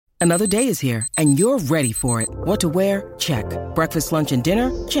Another day is here, and you're ready for it. What to wear? Check. Breakfast, lunch, and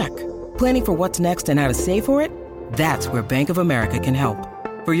dinner? Check. Planning for what's next and how to save for it? That's where Bank of America can help.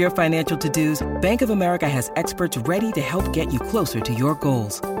 For your financial to-dos, Bank of America has experts ready to help get you closer to your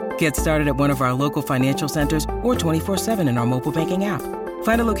goals. Get started at one of our local financial centers or 24/7 in our mobile banking app.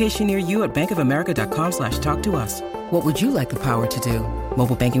 Find a location near you at bankofamerica.com/talktous. What would you like the power to do?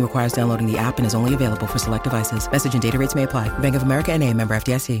 Mobile banking requires downloading the app and is only available for select devices. Message and data rates may apply. Bank of America N.A., member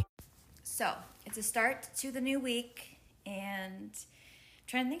FDIC. So it's a start to the new week, and I'm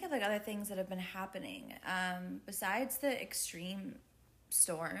trying to think of like other things that have been happening besides the extreme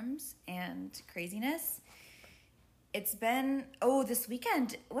storms and craziness. It's been, this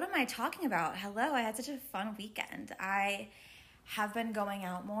weekend, what am I talking about? Hello, I had such a fun weekend. I have been going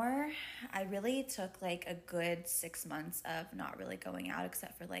out more. I really took like a good 6 months of not really going out,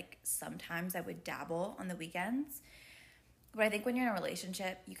 except for like sometimes I would dabble on the weekends. But I think when you're in a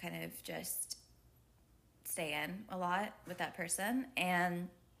relationship, you kind of just stay in a lot with that person. And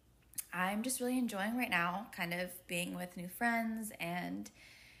I'm just really enjoying right now kind of being with new friends and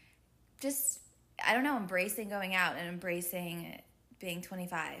just, I don't know, embracing going out and embracing being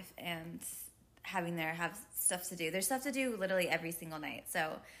 25 and have stuff to do. There's stuff to do literally every single night.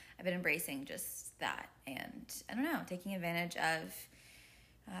 So I've been embracing just that. And I don't know, taking advantage of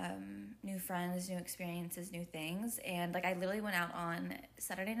new friends, new experiences, new things. And like I literally went out on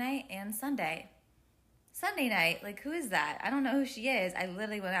Saturday night and Sunday night. Like, who is that? I don't know who she is. I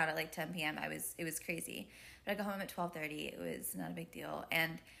literally went out at like 10 p.m. It was crazy. But I got home at 12:30. It was not a big deal.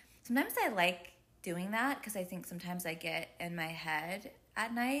 And sometimes I like doing that because I think sometimes I get in my head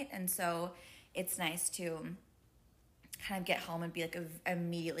at night. And so it's nice to kind of get home and be like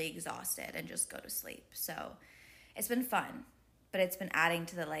immediately exhausted and just go to sleep. So it's been fun. But it's been adding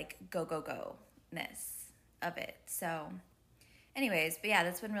to the like go-ness of it. So anyways, but yeah,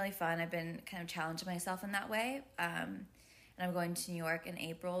 that's been really fun. I've been kind of challenging myself in that way. And I'm going to New York in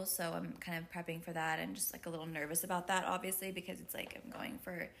April, so I'm kind of prepping for that and just like a little nervous about that, obviously, because it's like I'm going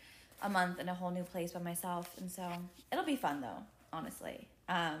for a month in a whole new place by myself. And so it'll be fun though, honestly.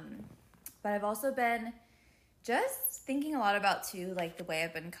 But I've also been just thinking a lot about too, like the way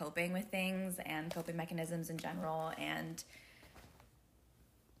I've been coping with things and coping mechanisms in general, and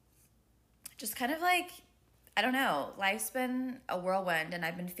just kind of like, I don't know, life's been a whirlwind and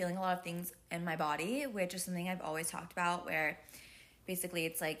I've been feeling a lot of things in my body, which is something I've always talked about, where basically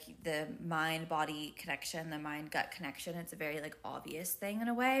it's like the mind-body connection, the mind-gut connection. It's a very like obvious thing in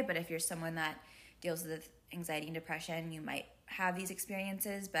a way, but if you're someone that deals with anxiety and depression, you might have these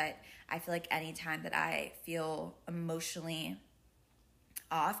experiences. But I feel like anytime that I feel emotionally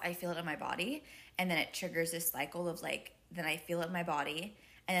off, I feel it in my body, and then it triggers this cycle of like, then I feel it in my body,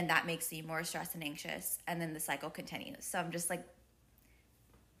 and then that makes me more stressed and anxious, and then the cycle continues. So I'm just like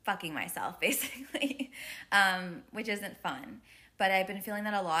fucking myself basically, which isn't fun. But I've been feeling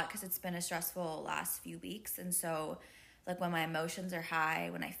that a lot because it's been a stressful last few weeks. And so like when my emotions are high,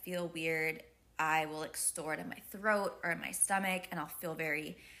 when I feel weird, I will like store it in my throat or in my stomach, and I'll feel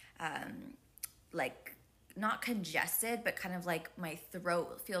very like not congested, but kind of like my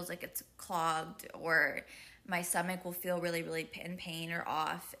throat feels like it's clogged, or my stomach will feel really, really in pain or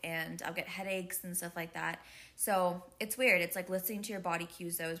off, and I'll get headaches and stuff like that. So it's weird. It's like listening to your body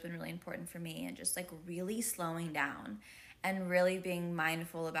cues though has been really important for me, and just like really slowing down and really being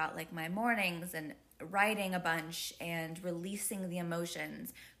mindful about like my mornings and writing a bunch and releasing the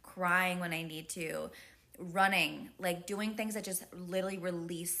emotions, crying when I need to, running, like doing things that just literally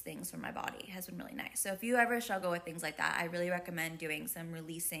release things from my body has been really nice. So if you ever struggle with things like that, I really recommend doing some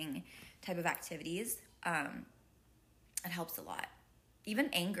releasing type of activities. It helps a lot. Even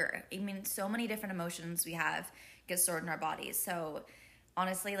anger. I mean, so many different emotions we have get stored in our bodies. So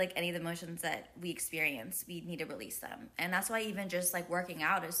honestly, like any of the emotions that we experience, we need to release them. And that's why even just like working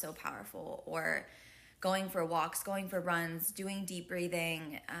out is so powerful, or going for walks, going for runs, doing deep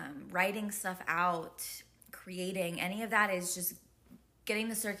breathing, writing stuff out, creating, any of that is just getting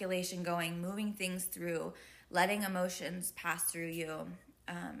the circulation going, moving things through, letting emotions pass through you.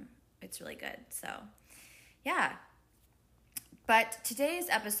 It's really good. So yeah. But today's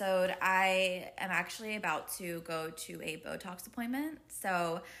episode, I am actually about to go to a Botox appointment.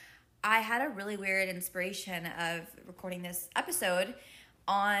 So I had a really weird inspiration of recording this episode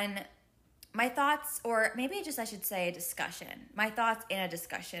on my thoughts, or maybe just I should say a discussion. My thoughts in a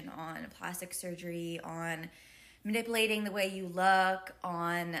discussion on plastic surgery, on manipulating the way you look,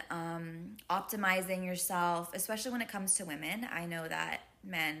 on optimizing yourself, especially when it comes to women. I know that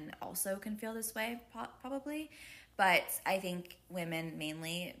men also can feel this way, probably. But I think women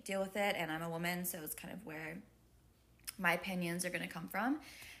mainly deal with it, and I'm a woman, so it's kind of where my opinions are going to come from.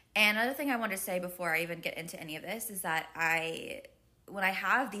 And another thing I want to say before I even get into any of this is that when I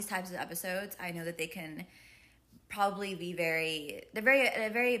have these types of episodes, I know that they can probably be a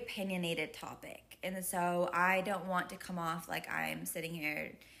very opinionated topic. And so I don't want to come off like I'm sitting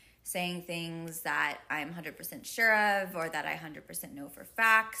here saying things that I'm 100% sure of, or that I 100% know for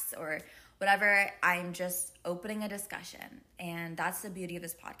facts, or whatever. I'm just opening a discussion. And that's the beauty of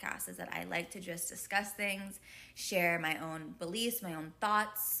this podcast, is that I like to just discuss things, share my own beliefs, my own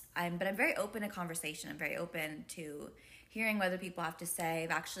thoughts. But I'm very open to conversation. I'm very open to hearing what other people have to say.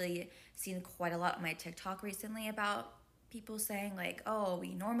 I've actually seen quite a lot on my TikTok recently about people saying like, oh,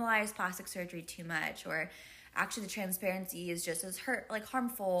 we normalize plastic surgery too much, or actually the transparency is just as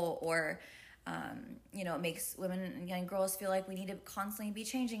harmful, or it makes women and girls feel like we need to constantly be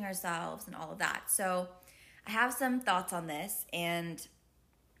changing ourselves and all of that. So I have some thoughts on this,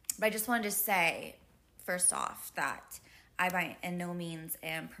 but I just wanted to say first off that I by no means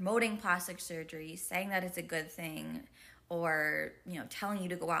am promoting plastic surgery, saying that it's a good thing, or telling you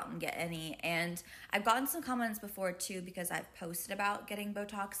to go out and get any. And I've gotten some comments before too, because I've posted about getting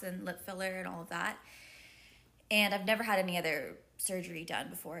Botox and lip filler and all of that. And I've never had any other surgery done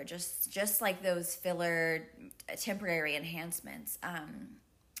before, just like those filler temporary enhancements.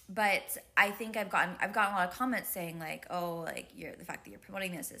 But I think I've gotten a lot of comments saying like, oh, like the fact that you're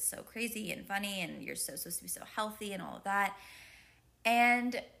promoting this is so crazy and funny, and you're supposed to be so healthy and all of that.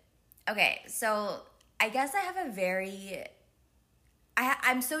 And okay, so I guess I have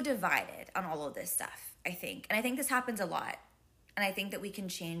I'm so divided on all of this stuff, I think. And I think this happens a lot. And I think that we can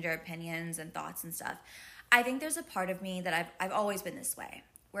change our opinions and thoughts and stuff. I think there's a part of me that I've always been this way,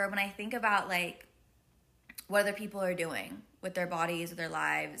 where when I think about like what other people are doing with their bodies, with their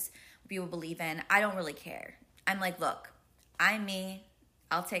lives, what people believe in, I don't really care. I'm like, look, I'm me.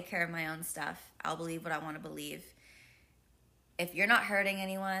 I'll take care of my own stuff. I'll believe what I want to believe. If you're not hurting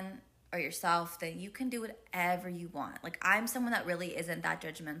anyone or yourself, then you can do whatever you want. Like, I'm someone that really isn't that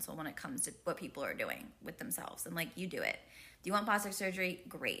judgmental when it comes to what people are doing with themselves. And like, you do it. Do you want plastic surgery?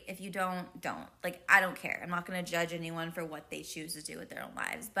 Great. If you don't. Like, I don't care. I'm not going to judge anyone for what they choose to do with their own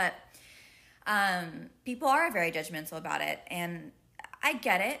lives. But people are very judgmental about it. And I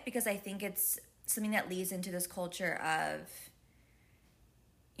get it, because I think it's something that leads into this culture of,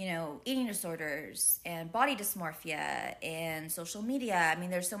 eating disorders and body dysmorphia and social media. I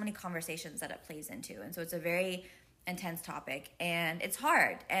mean, there's so many conversations that it plays into. And so it's a very intense topic, and it's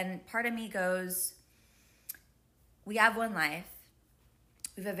hard. And part of me goes, we have one life.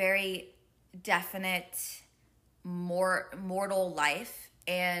 We have a very definite mortal life,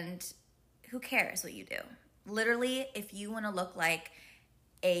 and who cares what you do? Literally, if you want to look like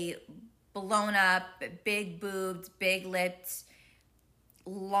a blown up, big boobed, big lipped,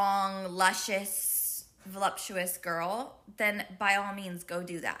 long, luscious, voluptuous girl, then by all means go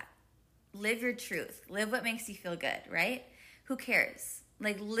do that. Live your truth. Live what makes you feel good, right? Who cares?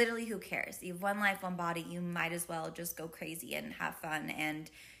 Like, literally, who cares? You have one life, one body. You might as well just go crazy and have fun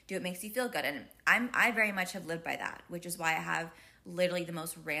and do what makes you feel good. And I very much have lived by that, which is why I have literally the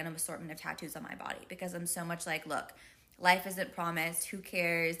most random assortment of tattoos on my body, because I'm so much like, look, life isn't promised. Who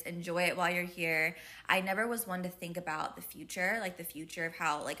cares? Enjoy it while you're here. I never was one to think about the future, like the future of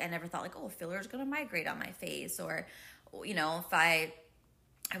how, like, I never thought like, oh, filler is going to migrate on my face, or, if I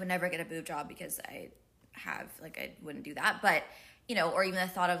would never get a boob job because I wouldn't do that. But, or even the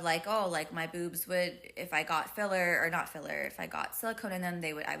thought of like, oh, like my boobs would, if I got filler or not filler, if I got silicone in them,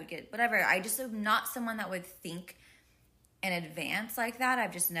 I would get whatever. I just am not someone that would think in advance like that.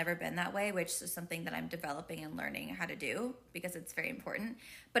 I've just never been that way, which is something that I'm developing and learning how to do, because it's very important.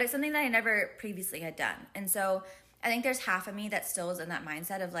 But it's something that I never previously had done. And so I think there's half of me that still is in that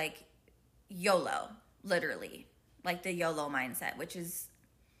mindset of like YOLO, literally, like the YOLO mindset, which is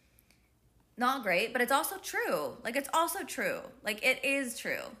not great, but it's also true. Like, it's also true. Like, it is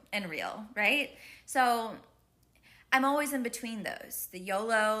true and real, right? So I'm always in between those. The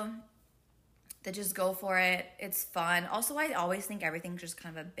YOLO, that just go for it. It's fun. Also, I always think everything's just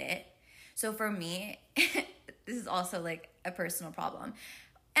kind of a bit. So for me, this is also like a personal problem.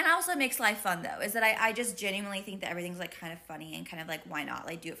 And also makes life fun though, is that I just genuinely think that everything's like kind of funny and kind of like, why not?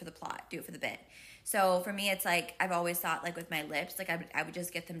 Like, do it for the plot, do it for the bit. So for me, it's like, I've always thought like with my lips, like I would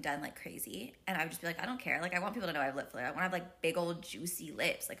just get them done like crazy. And I would just be like, I don't care. Like, I want people to know I have lip filler. I want to have like big old juicy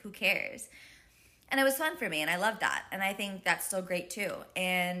lips. Like, who cares? And it was fun for me, and I love that. And I think that's still great too.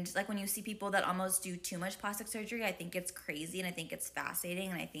 And like when you see people that almost do too much plastic surgery, I think it's crazy, and I think it's fascinating,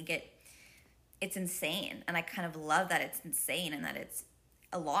 and I think it's insane. And I kind of love that it's insane and that it's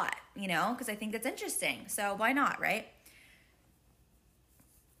a lot, because I think that's interesting. So why not, right?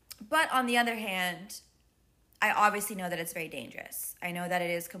 But on the other hand, I obviously know that it's very dangerous. I know that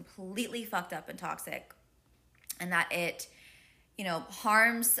it is completely fucked up and toxic, and that it,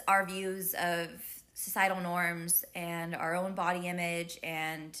 harms our views of societal norms and our own body image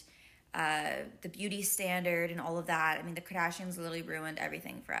and the beauty standard and all of that. I mean, the Kardashians literally ruined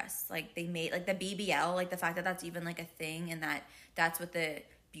everything for us. Like, they made, like, the BBL, like, the fact that that's even, like, a thing, and that that's what the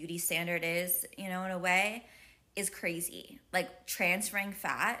beauty standard is, in a way, is crazy. Like, transferring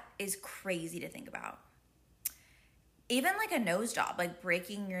fat is crazy to think about. Even, like, a nose job, like,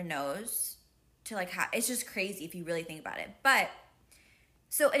 breaking your nose to, like, it's just crazy if you really think about it. But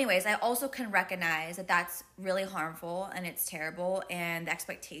so anyways, I also can recognize that that's really harmful and it's terrible, and the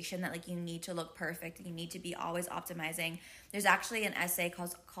expectation that, like, you need to look perfect, you need to be always optimizing. There's actually an essay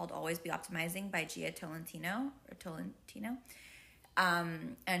called Always Be Optimizing by Gia Tolentino,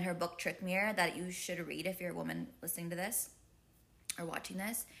 and her book Trick Mirror, that you should read if you're a woman listening to this or watching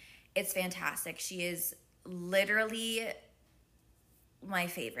this. It's fantastic. She is literally my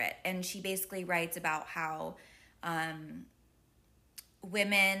favorite, and she basically writes about how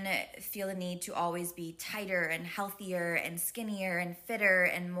women feel the need to always be tighter and healthier and skinnier and fitter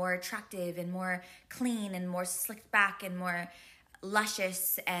and more attractive and more clean and more slicked back and more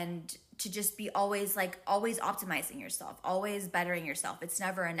luscious, and to just be always optimizing yourself, always bettering yourself. It's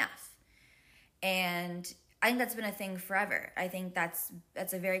never enough. And I think that's been a thing forever. I think that's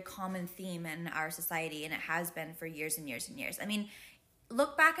a very common theme in our society, and it has been for years and years and years. I mean,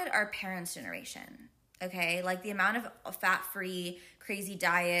 look back at our parents' generation. Okay, like, the amount of fat-free, crazy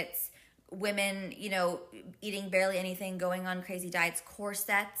diets, women, eating barely anything, going on crazy diets,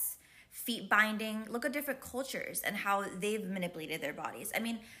 corsets, feet binding. Look at different cultures and how they've manipulated their bodies. I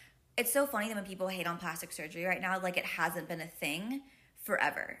mean, it's so funny that when people hate on plastic surgery right now, like, it hasn't been a thing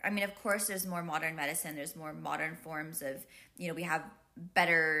forever. I mean, of course, there's more modern medicine. There's more modern forms of, we have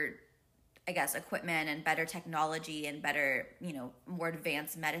better, I guess, equipment and better technology and better, more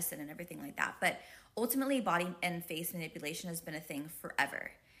advanced medicine and everything like that. But ultimately, body and face manipulation has been a thing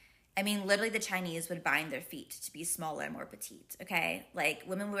forever. I mean, literally, the Chinese would bind their feet to be smaller and more petite, okay? Like,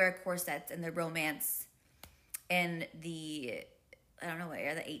 women wear corsets in the romance in the, I don't know what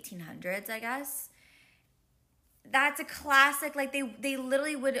year, the 1800s, I guess. That's a classic. Like, they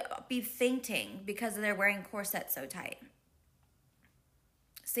literally would be fainting because they're wearing corsets so tight.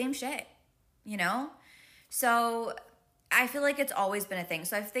 Same shit, So I feel like it's always been a thing.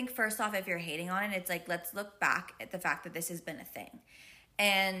 So I think, first off, if you're hating on it, it's like, let's look back at the fact that this has been a thing.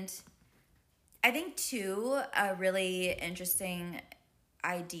 And I think, too, a really interesting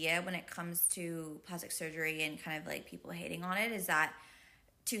idea when it comes to plastic surgery and kind of, like, people hating on it is that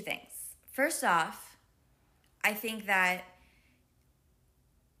two things. First off, I think that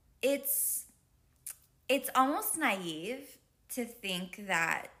it's almost naive to think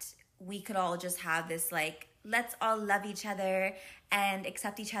that we could all just have this, like, let's all love each other and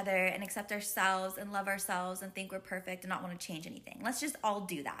accept each other and accept ourselves and love ourselves and think we're perfect and not want to change anything. Let's just all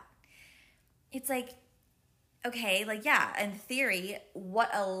do that. It's like, okay, like, yeah, in theory, what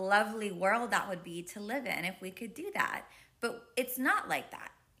a lovely world that would be to live in if we could do that. But it's not like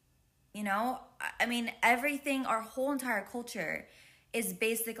that. I mean, everything, our whole entire culture is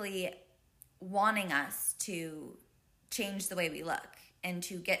basically wanting us to change the way we look, and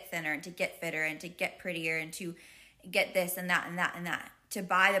to get thinner, and to get fitter, and to get prettier, and to get this and that and that and that. To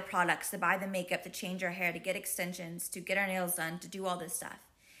buy the products, to buy the makeup, to change our hair, to get extensions, to get our nails done, to do all this stuff.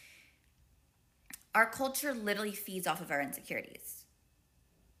 Our culture literally feeds off of our insecurities.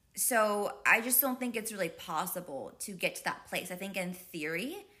 So I just don't think it's really possible to get to that place. I think, in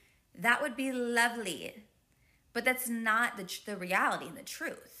theory, that would be lovely. But that's not the reality and the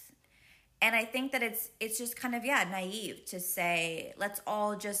truth. And I think that it's just kind of, naive to say, let's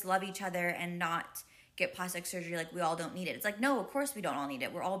all just love each other and not get plastic surgery, like, we all don't need it. It's like, no, of course we don't all need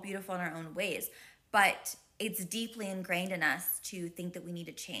it. We're all beautiful in our own ways. But it's deeply ingrained in us to think that we need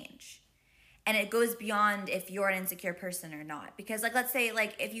to change. And it goes beyond if you're an insecure person or not. Because, like, let's say,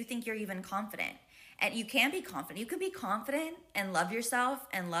 like, if you think you're even confident, and you can be confident. You can be confident and love yourself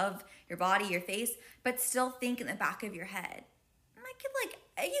and love your body, your face, but still think in the back of your head,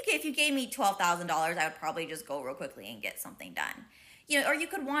 if you gave me $12,000, I would probably just go real quickly and get something done. Or you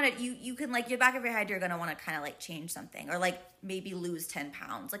could want it, you can, like, your back of your head, you're going to want to kind of, like, change something, or, like, maybe lose 10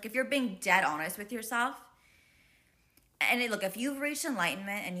 pounds. Like, if you're being dead honest with yourself, and look, if you've reached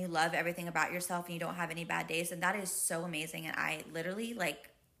enlightenment and you love everything about yourself and you don't have any bad days, then that is so amazing. And I literally, like,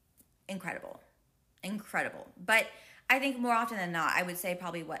 incredible. But I think more often than not, I would say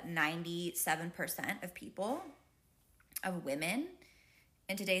probably 97% of people, of women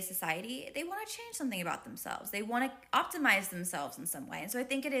in today's society, they want to change something about themselves. They want to optimize themselves in some way. And so I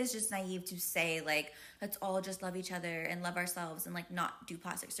think it is just naive to say, like, let's all just love each other and love ourselves and, like, not do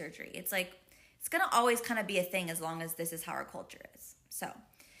plastic surgery. It's like, it's going to always kind of be a thing as long as this is how our culture is. So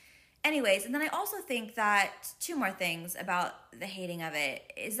anyways, and then I also think that 2 more things about the hating of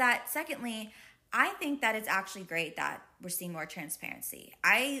it is that, secondly, I think that it's actually great that we're seeing more transparency.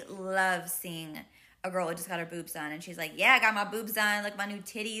 I love seeing a girl who just got her boobs done and she's like, yeah, I got my boobs done, like my new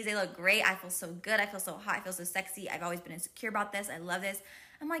titties, they look great, I feel so good, I feel so hot, I feel so sexy, I've always been insecure about this, I love this.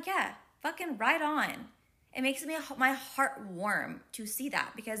 I'm like, yeah, fucking right on. It makes my heart warm to see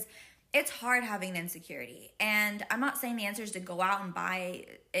that, because it's hard having the insecurity. And I'm not saying the answer is to go out and buy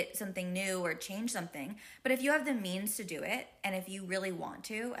something new or change something, but if you have the means to do it, and if you really want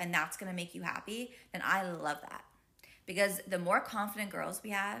to, and that's gonna make you happy, then I love that. Because the more confident girls we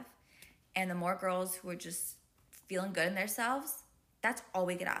have, and the more girls who are just feeling good in themselves, that's all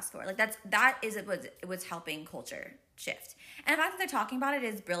we could ask for. Like that is what's helping culture shift. And the fact that they're talking about it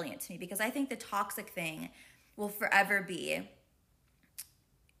is brilliant to me, because I think the toxic thing will forever be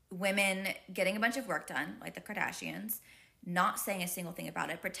women getting a bunch of work done, like the Kardashians, not saying a single thing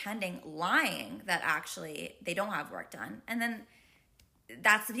about it, pretending, lying that actually they don't have work done. And then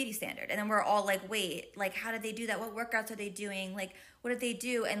that's the beauty standard. And then we're all like, wait, like, how did they do that? What workouts are they doing? Like, what did they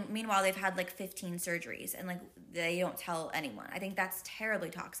do? And meanwhile, they've had like 15 surgeries and like they don't tell anyone. I think that's terribly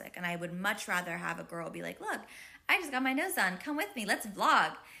toxic. And I would much rather have a girl be like, look, I just got my nose done. Come with me. Let's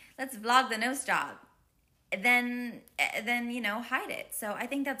vlog. Let's vlog the nose job. Then, you know, hide it. So I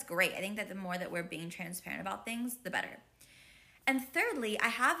think that's great. I think that the more that we're being transparent about things, the better. And thirdly,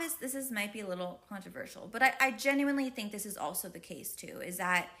 this might be a little controversial, but I genuinely think this is also the case too, is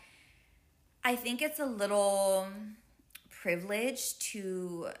that I think it's a little privileged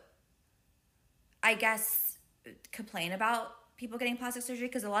to, I guess, complain about people getting plastic surgery,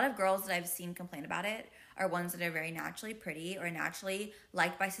 because a lot of girls that I've seen complain about it are ones that are very naturally pretty or naturally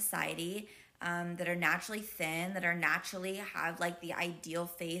liked by society, that are naturally thin, that are naturally have like the ideal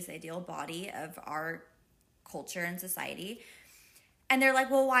face, ideal body of our culture and society. And they're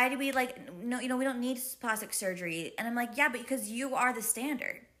like, well, why do we no, you know, we don't need plastic surgery. And I'm like, yeah, but because you are the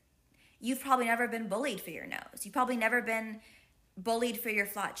standard. You've probably never been bullied for your nose. You've probably never been bullied for your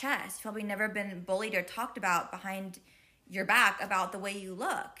flat chest. You've probably never been bullied or talked about behind your back about the way you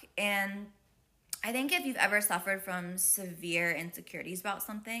look. And I think if you've ever suffered from severe insecurities about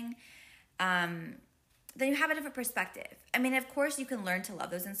something, then you have a different perspective. I mean, of course, you can learn to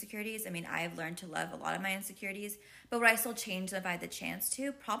love those insecurities. I mean, I've learned to love a lot of my insecurities, but would I still change them if I had the chance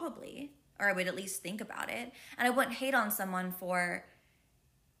to? Probably, or I would at least think about it. And I wouldn't hate on someone for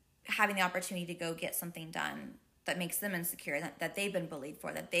having the opportunity to go get something done that makes them insecure, that they've been bullied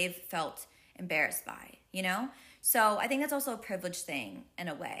for, that they've felt embarrassed by, you know? So I think that's also a privileged thing in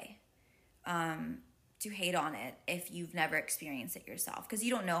a way. To hate on it if you've never experienced it yourself, because you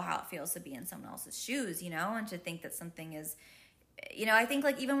don't know how it feels to be in someone else's shoes, you know, and to think that something is, you know, I think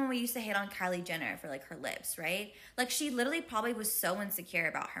like even when we used to hate on Kylie Jenner for like her lips, right? Like she literally probably was so insecure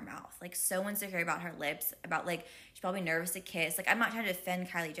about her mouth, like so insecure about her lips, about like she's probably nervous to kiss. Like I'm not trying to defend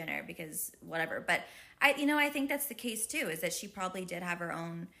Kylie Jenner because whatever, but I think that's the case too, is that she probably did have her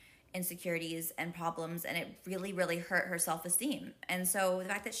own insecurities and problems, and it really, really hurt her self-esteem. And so the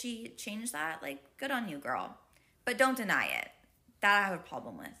fact that she changed that, like, good on you, girl. But don't deny it. That I have a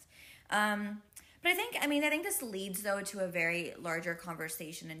problem with. But I think this leads, though, to a very larger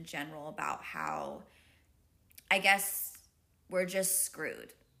conversation in general about how, I guess, we're just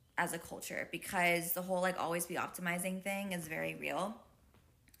screwed as a culture, because the whole, like, always be optimizing thing is very real.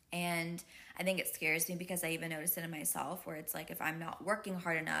 And I think it scares me, because I even notice it in myself, where it's like if I'm not working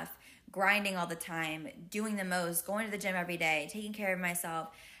hard enough, grinding all the time, doing the most, going to the gym every day, taking care of myself,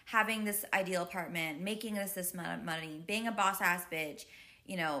 having this ideal apartment, making this amount of money, being a boss ass bitch,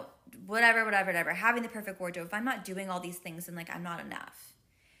 you know, whatever, having the perfect wardrobe. If I'm not doing all these things, then like I'm not enough.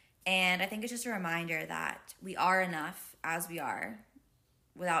 And I think it's just a reminder that we are enough as we are,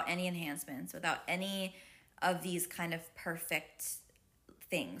 without any enhancements, without any of these kind of perfect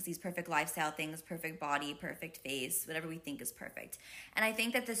things, these perfect lifestyle things, perfect body, perfect face, whatever we think is perfect. And I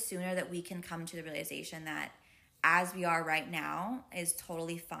think that the sooner that we can come to the realization that as we are right now is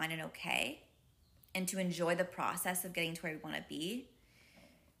totally fine and okay, and to enjoy the process of getting to where we want to be,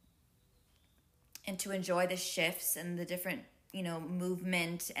 and to enjoy the shifts and the different, you know,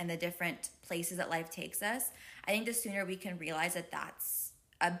 movement and the different places that life takes us, I think the sooner we can realize that that's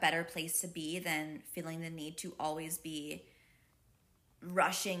a better place to be than feeling the need to always be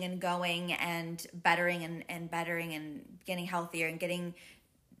rushing and going and bettering and bettering and getting healthier and getting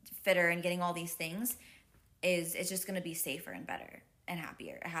fitter and getting all these things, it's just going to be safer and better. and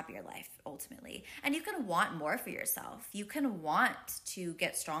a happier life ultimately. And you can want more for yourself. You can want to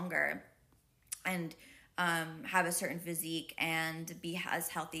get stronger and have a certain physique and be as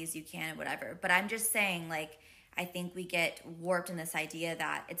healthy as you can, whatever. But I'm just saying, like, I think we get warped in this idea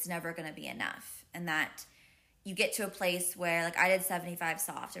that it's never going to be enough, and that you get to a place where, like, I did 75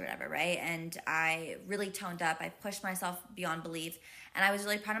 soft or whatever, right? And I really toned up. I pushed myself beyond belief, and I was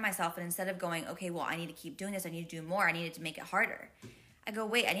really proud of myself. And instead of going, okay, well, I need to keep doing this, I need to do more, I needed to make it harder, I go,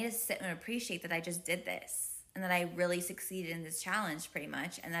 wait, I need to sit and appreciate that I just did this, and that I really succeeded in this challenge pretty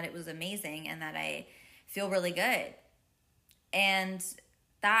much, and that it was amazing, and that I feel really good. And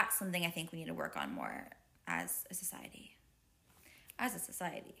that's something I think we need to work on more as a society.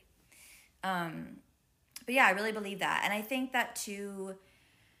 But yeah, I really believe that. And I think that too,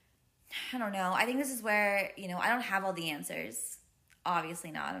 I don't know, I think this is where, I don't have all the answers.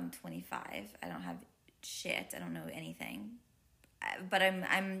 Obviously not. I'm 25. I don't have shit. I don't know anything. But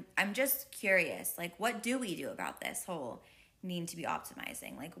I'm just curious, like, what do we do about this whole need to be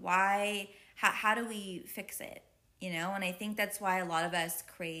optimizing? Like, why, how do we fix it? And I think that's why a lot of us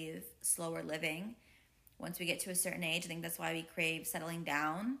crave slower living once we get to a certain age. I think that's why we crave settling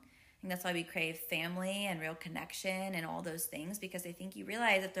down. I think that's why we crave family and real connection and all those things, because I think you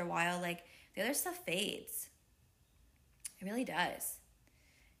realize after a while, like, the other stuff fades. It really does.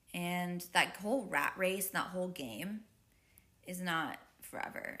 And that whole rat race, that whole game is not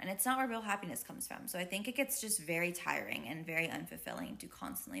forever. And it's not where real happiness comes from. So I think it gets just very tiring and very unfulfilling to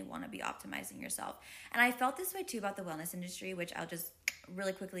constantly want to be optimizing yourself. And I felt this way too about the wellness industry, which I'll just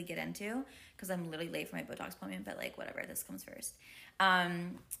really quickly get into because I'm literally late for my Botox appointment, but like, whatever, this comes first.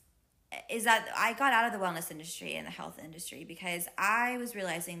 Is that I got out of the wellness industry and the health industry because I was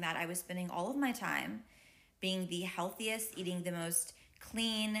realizing that I was spending all of my time being the healthiest, eating the most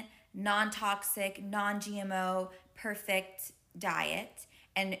clean, non-toxic, non-GMO, perfect diet,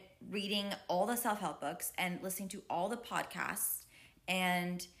 and reading all the self-help books and listening to all the podcasts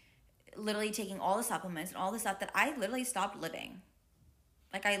and literally taking all the supplements and all the stuff that I literally stopped living.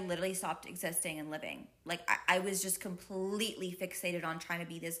 Like, I literally stopped existing and living. Like, I was just completely fixated on trying to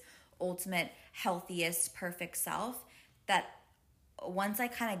be this ultimate, healthiest, perfect self, that once I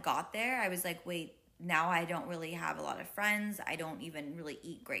kind of got there, I was like, wait, now I don't really have a lot of friends. I don't even really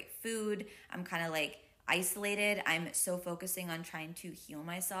eat great food. I'm kind of like isolated. I'm so focusing on trying to heal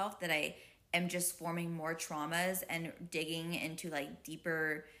myself that I am just forming more traumas and digging into like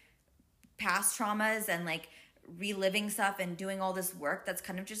deeper past traumas and like reliving stuff and doing all this work that's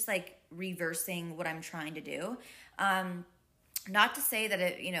kind of just like reversing what I'm trying to do. Not to say that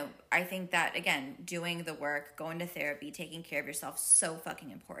I think that, again, doing the work, going to therapy, taking care of yourself, so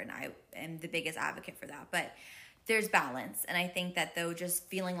fucking important. I am the biggest advocate for that. But there's balance. And I think that though, just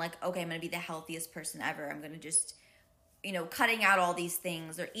feeling like, okay, I'm going to be the healthiest person ever. I'm going to just, cutting out all these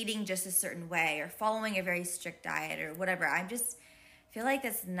things or eating just a certain way or following a very strict diet or whatever. I just feel like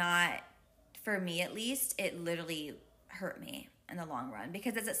that's not, for me at least, it literally hurt me in the long run.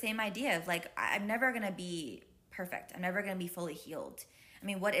 Because it's the same idea of like, I'm never going to be perfect. I'm never going to be fully healed. I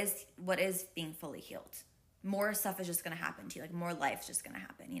mean, what is being fully healed? More stuff is just going to happen to you. Like, more life's just going to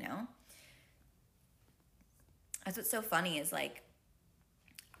happen, That's what's so funny is like,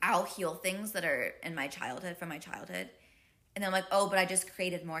 I'll heal things that are in my childhood, from my childhood. And then I'm like, oh, but I just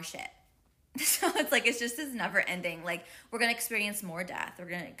created more shit. So it's like, it's just this never ending. Like, we're going to experience more death. We're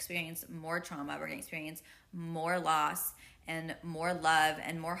going to experience more trauma. We're going to experience more loss and more love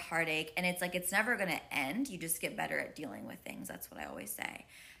and more heartache. And it's like, it's never going to end. You just get better at dealing with things. That's what I always say.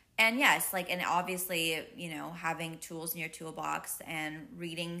 And yes, like, and obviously, having tools in your toolbox and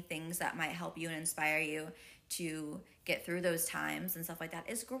reading things that might help you and inspire you to get through those times and stuff like that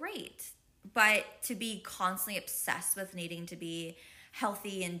is great. But to be constantly obsessed with needing to be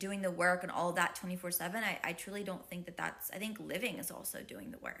healthy and doing the work and all of that 24/7, I truly don't think I think living is also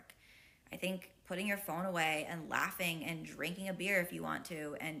doing the work. I think putting your phone away and laughing and drinking a beer if you want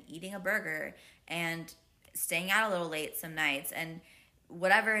to and eating a burger and staying out a little late some nights and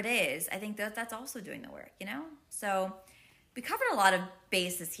whatever it is, I think that's also doing the work, So we covered a lot of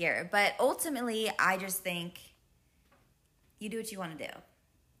bases here, but ultimately I just think you do what you want to do.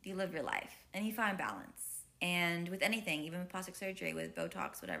 You live your life and you find balance. And with anything, even with plastic surgery, with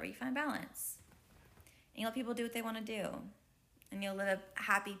Botox, whatever, you find balance. And you let people do what they want to do. And you'll live a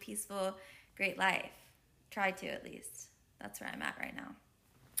happy, peaceful, great life. Try to, at least. That's where I'm at right now.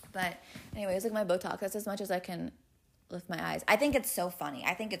 But anyways, like my Botox, that's as much as I can lift my eyes. I think it's so funny.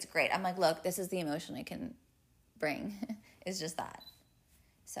 I think it's great. I'm like, look, this is the emotion I can bring. It's just that.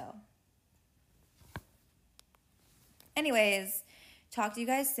 So anyways, talk to you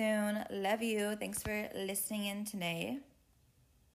guys soon. Love you. Thanks for listening in today.